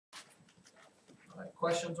Right.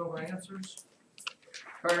 Questions over answers?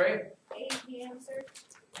 Carter, 8 he answered.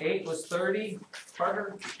 8 was 30.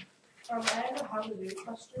 Carter? I don't know how to do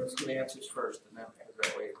questions. Let's do the answers first, and then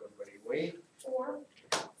that way everybody wait. 4.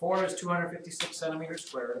 4 is 256 centimeters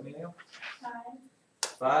squared, Emilio. 5.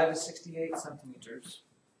 5 is 68 centimeters.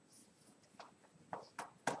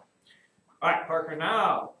 All right, Parker,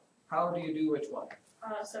 now, how do you do which one?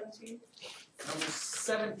 17. Number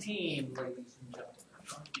 17, ladies and gentlemen.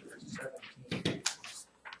 Number 17.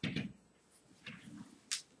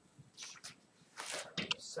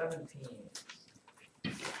 17.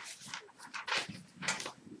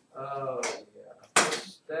 Oh, yeah.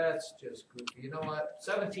 That's just goofy. You know what?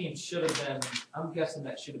 17 should have been, I'm guessing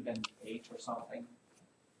that should have been 8 or something.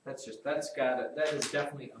 That is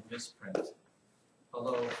definitely a misprint.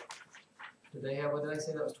 Although, did they have, what did I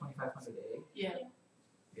say? That was 2500A? Yeah.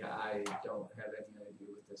 Yeah, I don't have any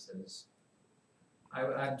idea what this is.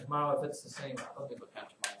 Tomorrow, if it's the same, let me look at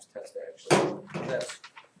tomorrow's test actually.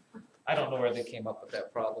 I don't know where they came up with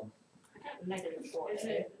that problem. -4. Is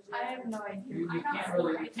it? I have no idea. You can't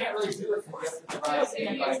really do it because you have to divide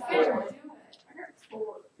it by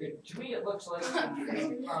 4. To me, it looks like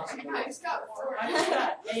impossible. I just got 4. I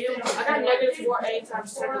got -4A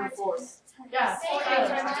times 10 to the 4th. Yeah, 4A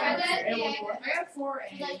times 10 to the 4th. I got 4A.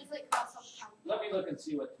 Let me look and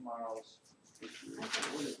see what tomorrow's issue is.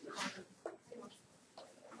 What is this?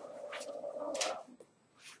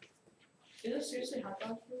 Is this seriously hot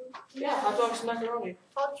dog food? Yeah, hot dogs and macaroni.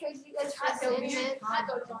 I'll trade you guys hot dogs and hot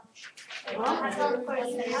dog lunch. Hot dog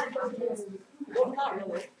first, hot dog. Well, not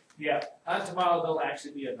really. Yeah, tomorrow there'll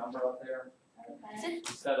actually be a number up there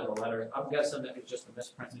instead of a letter. I'm guessing that it's just a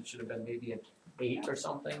misprint. It should have been maybe an 8 or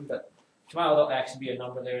something, but tomorrow there'll actually be a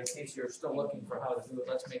number there in case you're still looking for how to do it.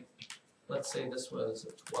 Let's say this was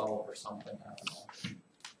a 12 or something. I don't know.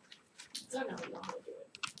 I don't know how to do it.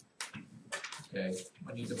 Okay,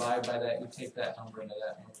 when you divide by that, you take that number into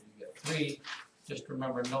that number, you get 3. Just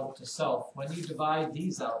remember, note to self, when you divide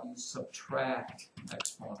these out, you subtract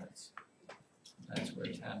exponents. That's where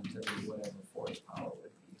 10 to the whatever 4th power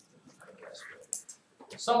would be, I guess.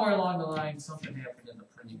 Somewhere along the line, something happened in the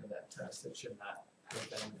printing of that test. It should not have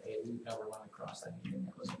been 8. We've never run across anything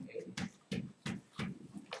that was an 8.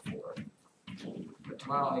 4. But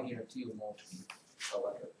tomorrow, I guarantee you won't be a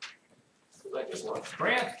letter. I just lost.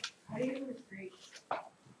 Grant? How do you do with 3?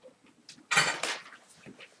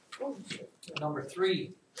 Number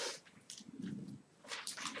 3.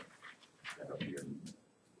 That up here.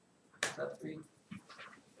 Is that 3?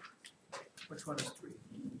 Which one is 3?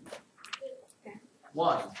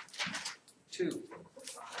 1, 2,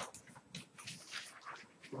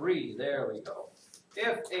 3. There we go.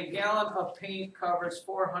 If a gallon of paint covers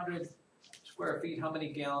 400 square feet, how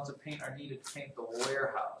many gallons of paint are needed to paint the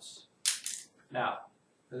warehouse? Now,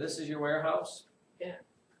 this is your warehouse? Yeah.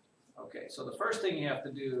 Okay, so the first thing you have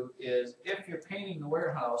to do is, if you're painting the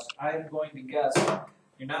warehouse, I'm going to guess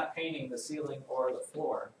you're not painting the ceiling or the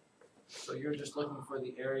floor. So you're just looking for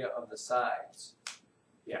the area of the sides.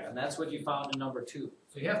 Yeah, and that's what you found in number 2.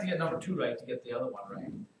 So you have to get number 2 right to get the other one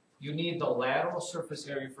right. You need the lateral surface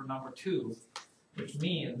area for number 2, which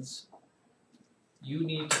means you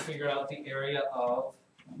need to figure out the area of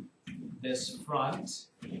this front,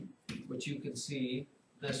 which you can see,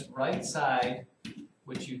 this right side,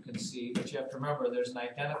 which you can see, but you have to remember there's an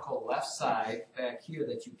identical left side back here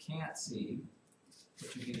that you can't see,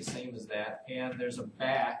 which would be the same as that, and there's a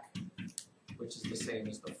back, which is the same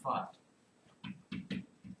as the front.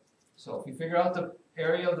 So if you figure out the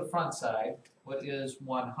area of the front side, what is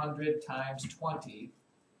 100 times 20?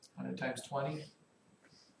 100 times 20?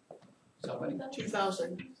 Somebody?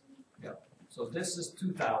 2,000. Yep. So this is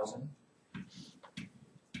 2,000.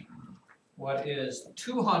 What is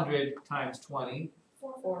 200 times 20?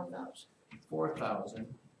 4,000.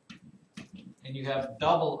 4,000. And you have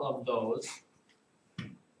double of those.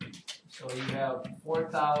 So you have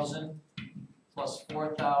 4,000 plus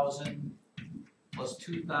 4,000 plus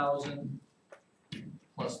 2,000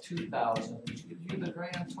 plus 2,000, which gives you the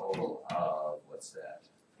grand total of, what's that?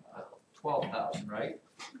 12,000, right?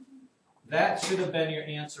 That should have been your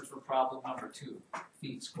answer for problem number 2,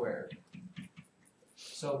 feet squared.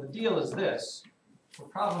 So the deal is this, for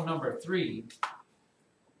problem number 3,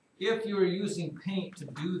 if you were using paint to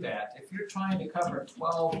do that, if you're trying to cover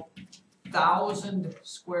 12,000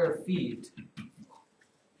 square feet,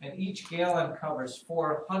 and each gallon covers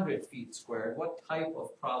 400 feet squared, what type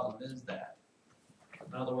of problem is that?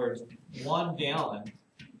 In other words, 1 gallon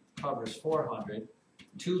covers 400,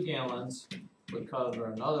 2 gallons would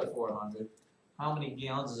cover another 400. How many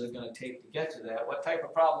gallons is it going to take to get to that? What type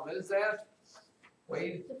of problem is that?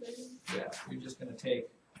 Wade? Yeah, you're just going to take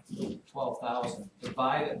 12,000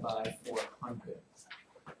 divided by 400,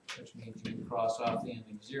 which means you can cross off the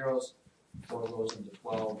ending zeros. 4 goes into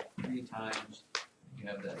 12 3 times. You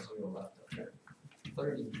have that 0 left up there.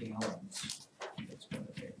 30 gallons. It's going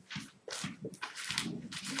to take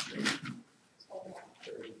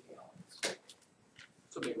 30 gallons.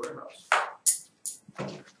 It's a big warehouse.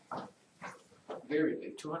 Very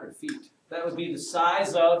big, 200 feet. That would be the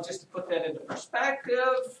size of, just to put that into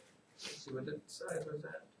perspective, let's see what the size was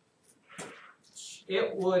that.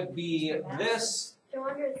 It would be this,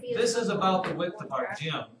 200 feet. this is about the width of our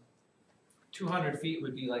gym. 200 feet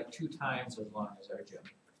would be like 2 times as long as our gym.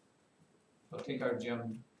 So take our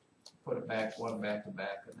gym, put it back, one back to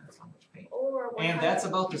back, and that's how much paint. Or And that's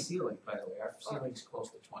about the ceiling, by the way. Our ceiling's close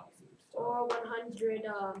to 20 feet. So. Or 100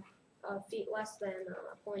 feet less than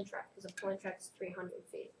a pulling track, because a pulling track is 300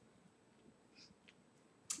 feet.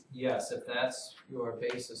 Yes, if that's your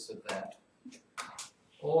basis of that.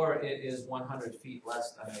 Or it is 100 feet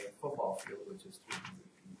less than a football field, which is 300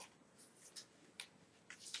 feet.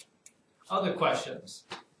 Other questions?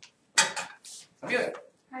 Good.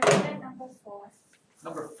 I did number 4.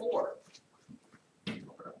 Number 4.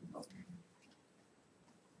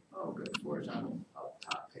 Oh, good. 4 is on the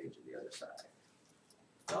top page of the other side.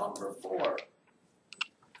 Number 4.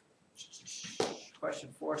 Question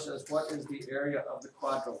 4 says, what is the area of the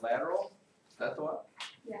quadrilateral? Is that the one?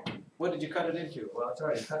 Yeah. What did you cut it into? Well, it's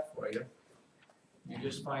already cut for you. You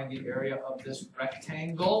just find the area of this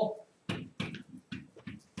rectangle and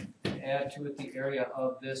add to it the area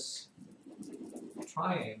of this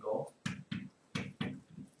triangle,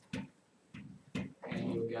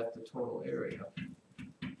 and you'll get the total area.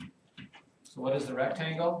 So what is the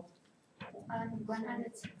rectangle?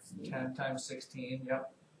 160. 10 times 16,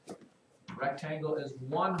 yep. Rectangle is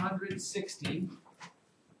 160.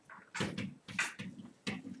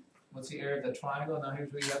 What's the area of the triangle? Now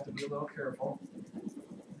here's where you have to be a little careful.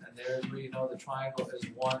 And there's where you know the triangle is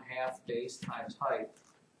 1/2 base times height.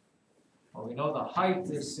 Well, we know the height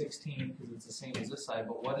is 16 because it's the same as this side,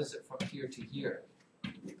 but what is it from here to here?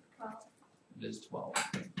 12. It is 12.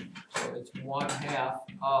 So it's 1/2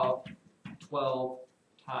 of 12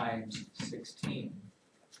 times 16.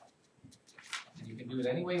 And you can do it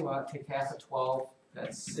any way you want. Take half of 12,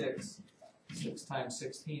 that's 6. 6 times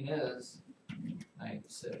 16 is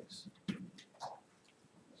 96.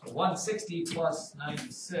 So 160 plus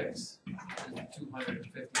 96 is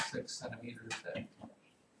 256 centimeters. That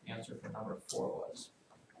answer for number 4 was.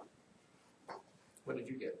 What did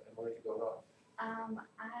you get and where did you go wrong?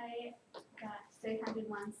 I got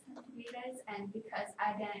 301 centimeters, and because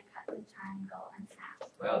I didn't cut the triangle in half.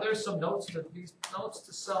 Well, there's some notes to these notes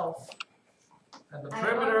to self. And the I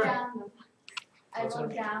perimeter.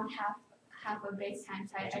 wrote down half a base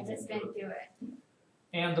times height. I just didn't do it.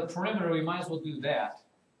 And the perimeter, we might as well do that.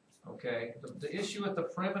 Okay, the issue with the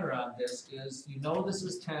perimeter on this is, you know this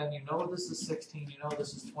is 10, you know this is 16, you know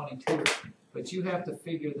this is 22, but you have to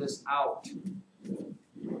figure this out.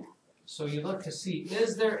 So you look to see,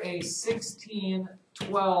 is there a 16,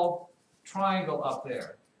 12 triangle up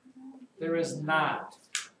there? There is not.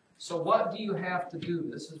 So what do you have to do?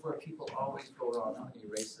 This is where people always go wrong. I'm going to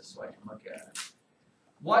erase this so I can look at it.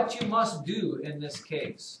 What you must do in this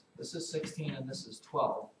case, this is 16 and this is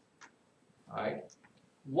 12, all right?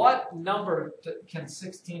 What number can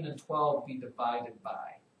 16 and 12 be divided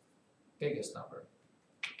by? Biggest number.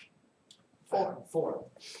 4. 4.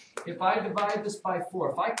 If I divide this by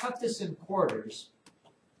 4, if I cut this in quarters,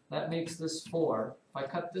 that makes this 4. If I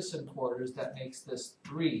cut this in quarters, that makes this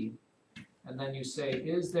 3. And then you say,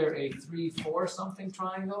 is there a 3, 4 something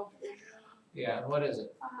triangle? Yeah, and what is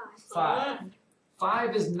it? 5.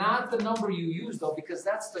 5 is not the number you use, though, because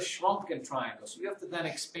that's the shrunken triangle. So you have to then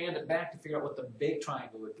expand it back to figure out what the big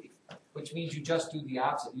triangle would be, which means you just do the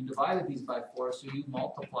opposite. You divided these by 4, so you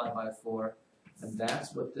multiply by 4, and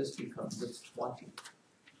that's what this becomes. It's 20.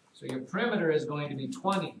 So your perimeter is going to be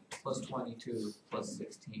 20 plus 22 plus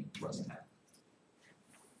 16 plus 10.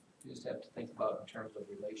 You just have to think about it in terms of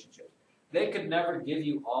relationships. They could never give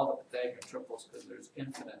you all the Pythagorean triples because there's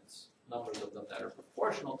infinite numbers of them that are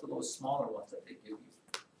proportional to those smaller ones that they give you.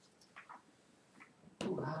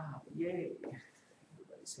 Ooh, wow, yay.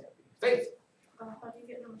 Everybody's happy. Faith. How do you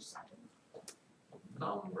get number 7?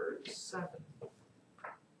 Number 7.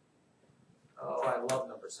 Oh, I love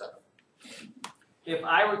number 7. If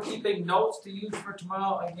I were keeping notes to use for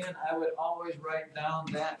tomorrow, again, I would always write down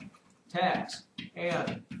that tax.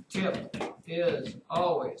 And tip is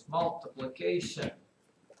always multiplication.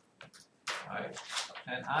 All right.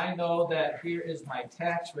 And I know that here is my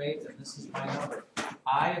tax rate and this is my number.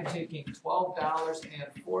 I am taking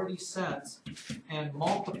 $12.40 and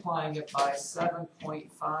multiplying it by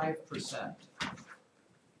 7.5%.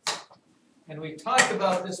 And we talked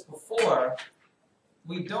about this before.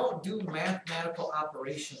 We don't do mathematical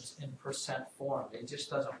operations in percent form. It just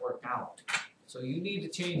doesn't work out. So you need to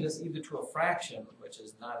change this either to a fraction, which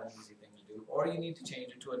is not an easy thing to do, or you need to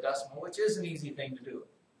change it to a decimal, which is an easy thing to do.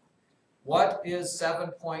 What is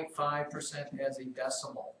 7.5% as a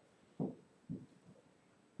decimal?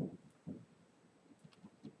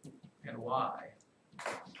 And why?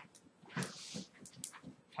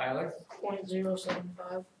 Tyler?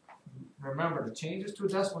 0.075. Remember, to change this to a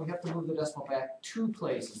decimal, you have to move the decimal back 2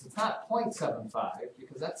 places. It's not 0.75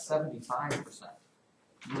 because that's 75%.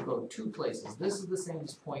 You go 2 places. This is the same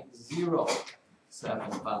as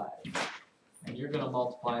 0.075. And you're going to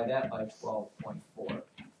multiply that by 12.40.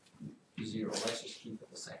 Let's just keep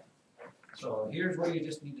it the same. So here's where you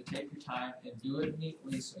just need to take your time and do it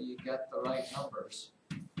neatly so you get the right numbers.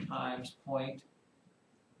 Times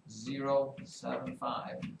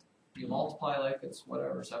 0.075. You multiply like it's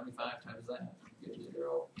whatever, 75 times that. You get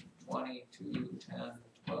 0, 20, 2, 10,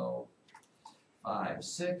 12, 5,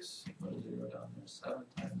 6. Put a 0 down there. 7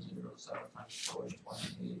 times 0, 7 times 4 is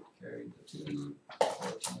 28. Carry the 2,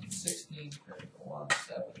 14, 16. Carry the 1,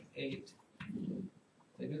 7, 8. Did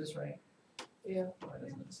they do this right? Yeah. Why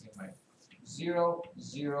doesn't it seem right? 0,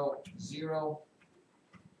 0, 0,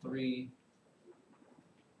 3,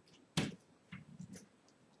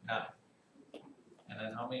 9. And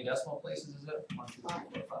then how many decimal places is it? 1, 2, 3,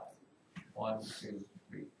 4, 5. 1, 2,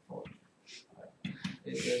 3, 4, 5.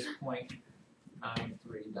 It is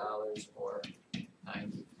 $0.93 or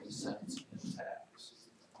 93 cents in tax.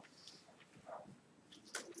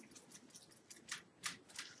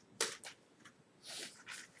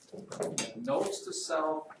 Notes to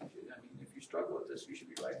self. I mean, if you struggle with this, you should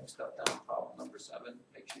be writing stuff down. Problem number 7.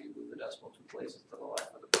 Make sure you move the decimal 2 places to the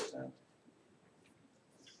left of the percent.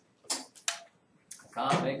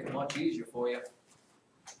 Can't make it much easier for you.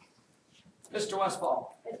 Mr.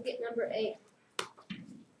 Westfall. Let's get number 8.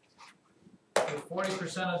 If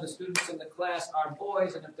 40% of the students in the class are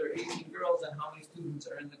boys, and if there are 18 girls, then how many students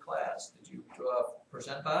are in the class? Did you draw a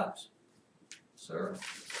percent box, sir?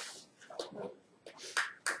 No.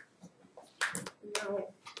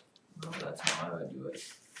 No, that's how I would do it.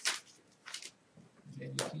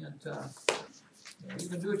 And you can't, you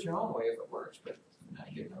can do it your own way if it works, but not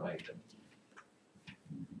getting it right. Then.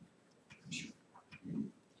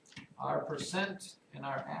 Our percent and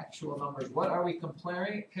our actual numbers. What are we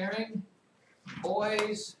comparing?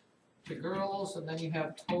 Boys to girls, and then you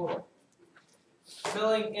have total.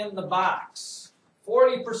 Filling in the box.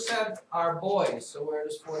 40% are boys, so where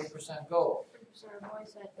does 40% go? 40% of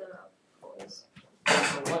boys at the boys.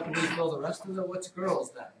 So what do we fill the rest of the, what's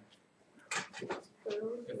girls then?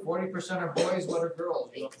 If 40% are boys, what are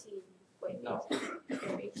girls? 18. Wait, No.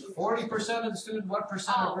 18. 40% of the students, what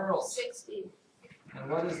percent are girls? 60. And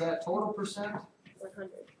what is that total percent?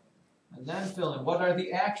 100. And then fill in, what are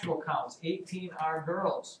the actual counts? 18 are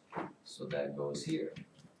girls. So that goes here.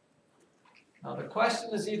 Now the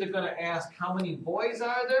question is either going to ask how many boys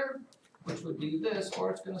are there, which would be this,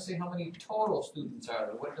 or it's going to say how many total students are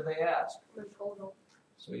there. What do they ask? The total.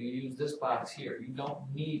 So you use this box here. You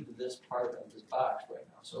don't need this part of this box right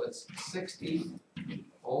now. So it's 60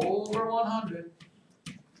 over 100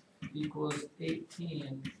 equals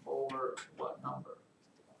 18 over what number?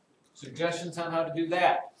 Suggestions on how to do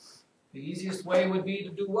that. The easiest way would be to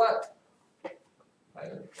do what?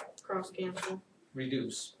 Cross cancel.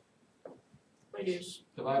 Reduce. Reduce.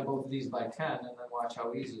 Divide both of these by 10 and then watch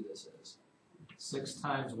how easy this is. 6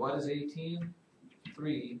 times what is 18?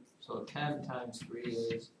 3. So 10 times 3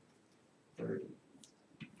 is 30.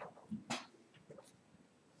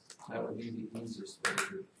 That would be the easiest way to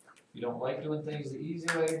do it. If you don't like doing things the easy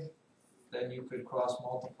way, then you could cross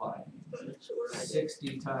multiply.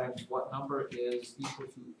 60 times what number is equal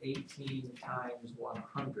to 18 times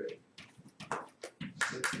 100.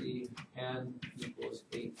 60 n equals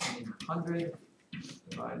 1800.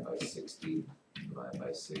 Divide by 60. Divide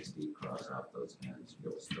by 60. Cross out those n's.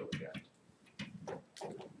 You'll still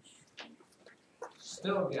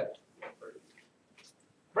get.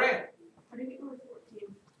 Brand. How do you get number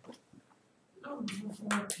 14? Number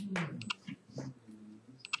 14.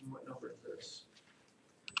 What number is this?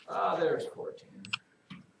 Ah, there's 14.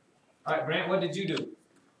 All right, Brant, what did you do?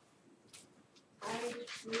 I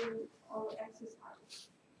drew all the x's out.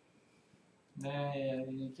 Nah,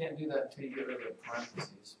 you can't do that until you get rid of the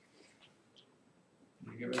parentheses.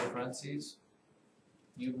 You get rid of parentheses.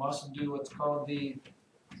 You must do what's called the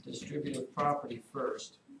distributive property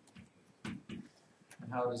first. And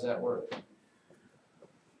how does that work?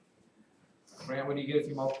 Grant, what do you get if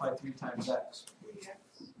you multiply 3 times x? 3x.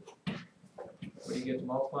 What do you get to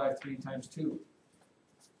multiply 3 times 2?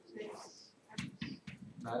 6x.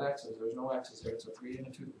 Not x's, there's no x's there, it's a 3 and a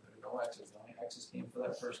 2. There's no x's, the only x's came for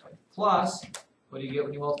that first one. Plus, what do you get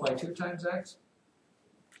when you multiply 2 times x?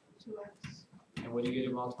 2x. And what do you get if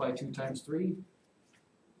you multiply 2 times 3?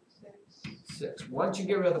 6. 6. Once you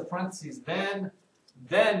get rid of the parentheses, then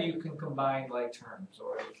you can combine like terms,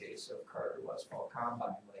 or in the case of Carter Westfall,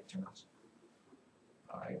 combine like terms.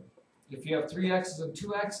 Alright. If you have 3 x's and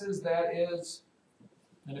 2 x's, that is,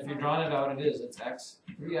 and if you're drawing it out, it's x.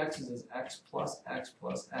 3 x's is x plus x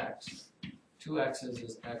plus x. 2 x's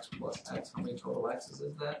is x plus x. How many total x's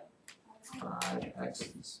is that? 5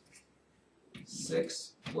 x's.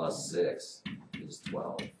 6 plus 6 is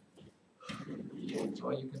 12. That's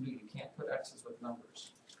all you can do. You can't put x's with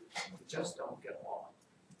numbers. They just don't get along.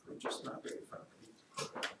 They're just not very friendly.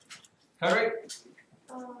 Alright.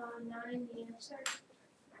 9 the answer.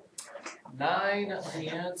 9, the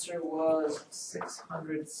answer was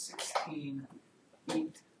 616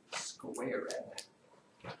 feet squared.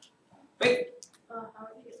 Wait. How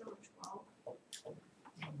did you get number 12?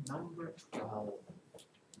 Number 12.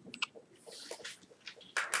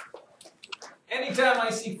 Anytime I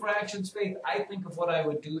see fractions, Faith, I think of what I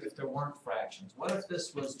would do if there weren't fractions. What if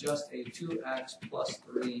this was just a 2x plus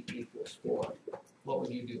 3 equals 4? What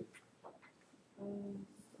would you do?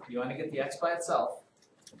 You want to get the x by itself.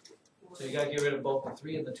 So you got to get rid of both the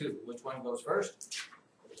 3 and the 2. Which one goes first?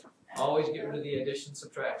 Always get rid of the addition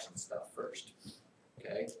subtraction stuff first.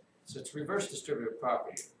 Okay? So it's reverse distributive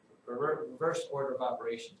property, reverse order of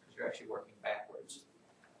operations, because you're actually working backwards.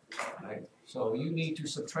 Right? So you need to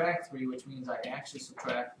subtract 3, which means I actually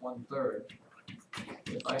subtract 1/3.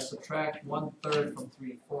 If I subtract 1/3 from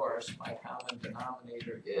 3/4, my common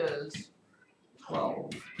denominator is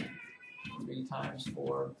 12. 3 times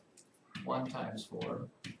 4, 1 times 4,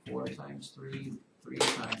 4 times 3, 3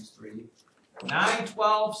 times 3. 9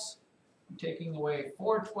 twelfths, I'm taking away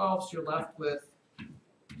 4 twelfths, you're left with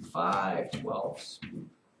 5 twelfths.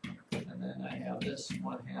 And then I have this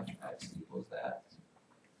 1/2 x equals that.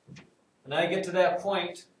 And I get to that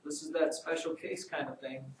point, this is that special case kind of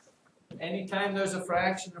thing. Anytime there's a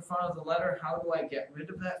fraction in front of the letter, how do I get rid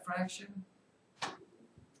of that fraction?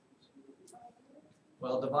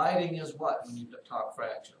 Well, dividing is what when you talk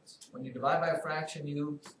fractions? When you divide by a fraction,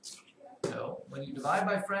 when you divide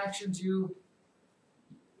by fractions, you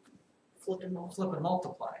Flip and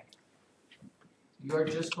multiply. You're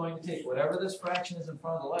just going to take whatever this fraction is in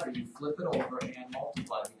front of the letter, you flip it over and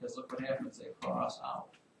multiply, because look what happens, they cross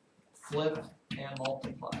out. Flip and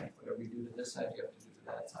multiply. Whatever you do to this side, you have to do to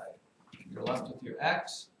that side. You're left with your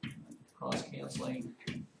x, cross canceling,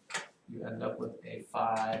 you end up with a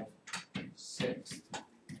 5/6.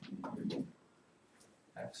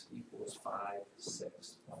 X equals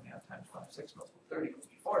 5/6. 1/2 times 5/6 goes 30 equals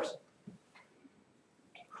 4.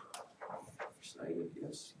 Excited?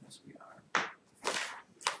 Yes, we are.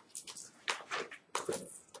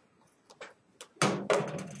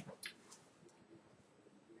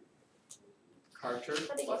 Carter.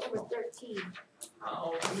 How did you get number 13?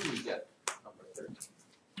 How do we get number 13?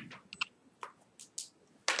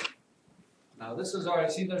 Now this is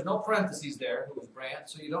already, see there's no parentheses there, it was Brant,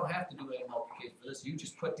 so you don't have to do any multiplication for this. You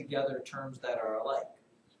just put together terms that are alike.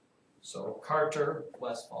 So Carter,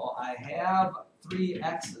 Westfall, I have 3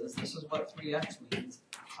 x's. This is what 3x means.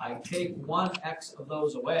 I take 1 x of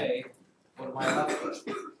those away. What am I left with?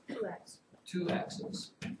 2x. 2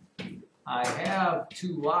 x's. I have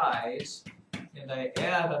 2 y's, and I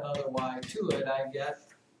add another y to it. I get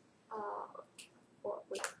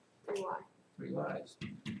 3y. 3 y's.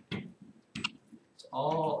 It's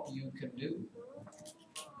all you can do.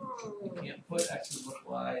 You can't put x's with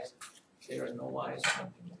y's. There are no y's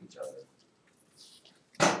something with each other.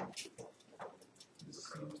 This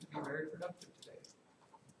seems to be very productive today.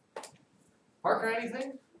 Parker,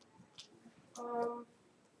 anything?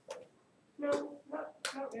 No,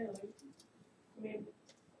 not really. I mean,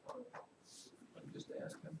 Let me just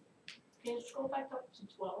ask him. can you scroll back up to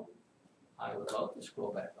 12? I would love to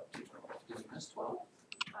scroll back up to 12. Did you miss 12?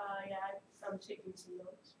 Yeah, I'm taking some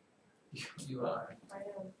notes. You are. I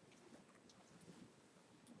am.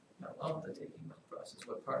 I love the taking note process.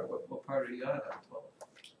 What part are you on at 12?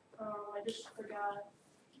 I just forgot,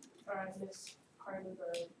 or I missed part of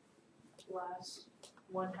the last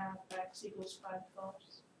 1/2 x equals 5/12.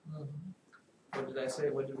 What did I say?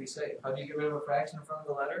 What did we say? How do you get rid of a fraction in front of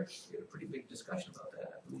the letter? We had a pretty big discussion about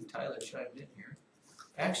that. I believe Tyler chimed in here.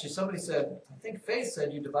 Actually, somebody said, I think Faith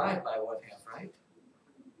said you divide by 1/2, right?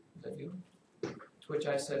 Is that you? To which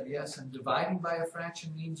I said yes, and dividing by a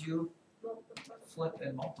fraction means you flip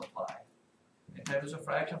and multiply. Anytime there's a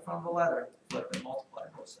fraction from the letter, flip and multiply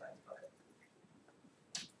both sides by it.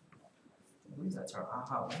 I believe that's our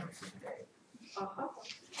aha moment for today. Uh-huh.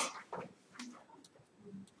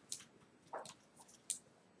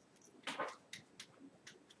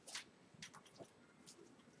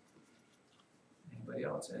 Anybody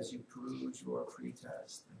else, as you peruse your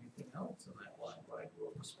pretest, anything else in that wide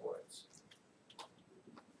world of sports?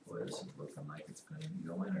 Boy, this is looking like it's going to be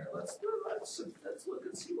a winner. Let's look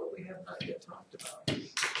and see what we have not yet talked about.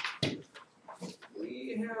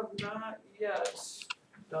 We have not yet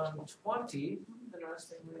done 20,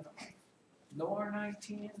 interestingly enough, nor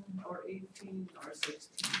 19, or 18, or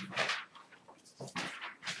 16,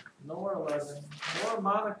 nor 11, nor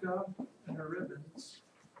Monica and her ribbons,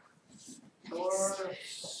 nor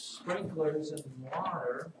sprinklers and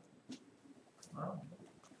water. Well,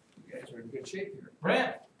 you guys are in good shape here.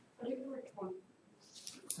 Brent! I think we're 20.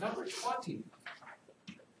 Number 20.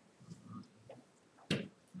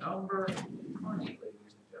 Number 20,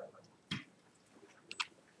 ladies and gentlemen.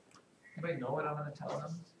 Anybody know what I'm going to tell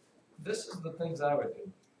them? This is the things I would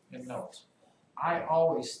do in notes. I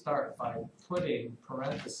always start by putting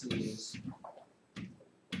parentheses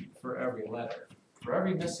for every letter. For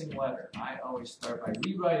every missing letter, I always start by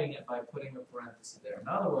rewriting it by putting a parenthesis there. In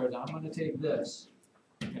other words, I'm going to take this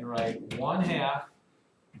and write 1/2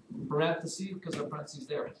 parentheses, because the parentheses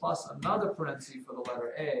there, plus another parenthesis for the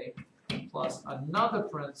letter A, plus another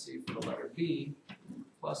parenthesis for the letter B,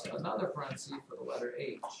 plus another parenthesis for the letter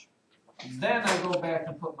H. Then I go back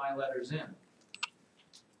and put my letters in.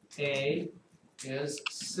 A is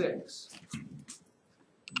 6.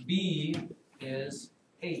 B is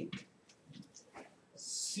 8.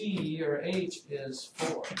 C or H is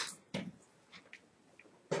 4.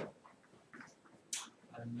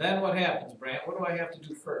 And then what happens, Brant? What do I have to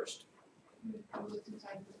do first?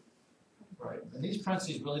 Right. And these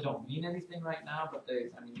parentheses really don't mean anything right now, but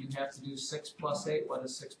you have to do 6 plus 8. What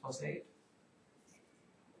is 6 plus 8?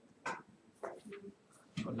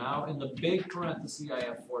 So now in the big parenthesis I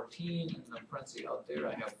have 14, in the parenthesis out there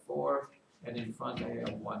I have 4, and in front I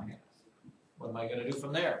have 1/2. What am I going to do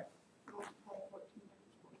from there?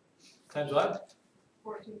 Times what?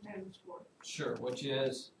 14 times 4. Sure, which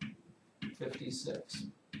is 56.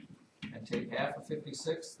 And take half of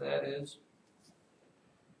 56, that is,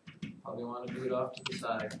 probably want to do it off to the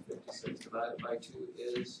side. 56 divided by 2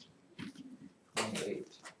 is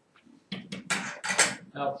 28.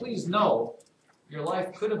 Now please know, your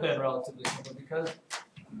life could have been relatively simple because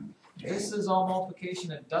this is all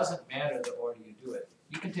multiplication. It doesn't matter the order you do it.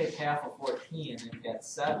 You can take half of 14 and get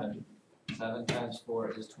 7. 7 times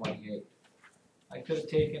 4 is 28. I could have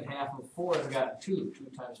taken half of 4 and gotten 2. 2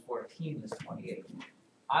 times 14 is 28.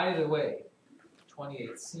 Either way,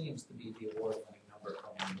 28 seems to be the award-winning number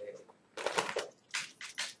from one day.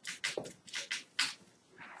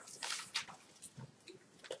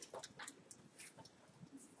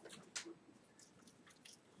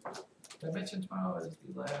 Did I mention tomorrow is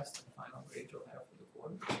the last and final grade you'll have for the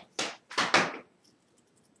quarter?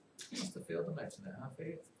 Must have failed to mention that, huh,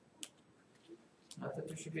 Faith? Not that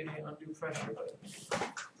there should be any undue pressure, but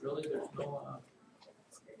really there's no,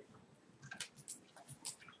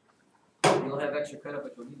 you'll have extra credit,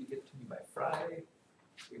 but you'll need to get it to me by Friday.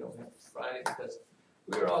 We don't have Friday because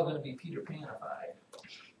we're all going to be Peter Panified.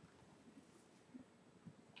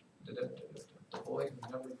 The boy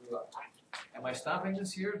who never grew up. Am I stopping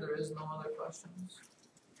this here? There is no other questions?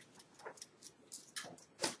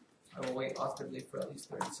 I will wait awkwardly for at least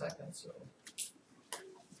 30 seconds, so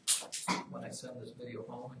when I send this video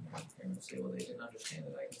home and your parents say, well, they didn't understand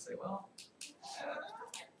it, I can say, well, I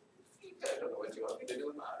don't know what you want me to do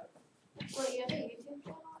about it. Well, you have a YouTube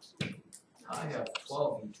channel or something? I have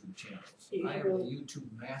 12 YouTube channels. I am the YouTube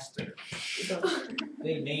master.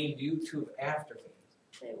 They named YouTube after me.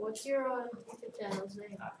 Hey, what's your YouTube channel's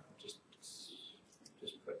name? I don't know,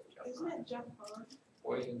 just put Jeff Isn't on. it Jeff Bond?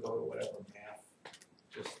 Or you can go to whatever math.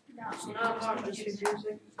 Just No. I'm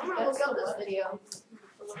gonna look up this video.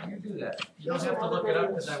 you do that. You don't have to look it up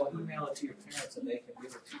because I will email it to your parents and they can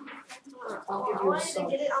give it to you. I wanted to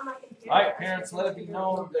get it on my computer. All right, parents, let it be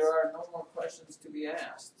known there are no more questions to be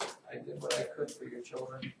asked. I did what I could for your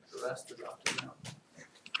children. The rest is up to them.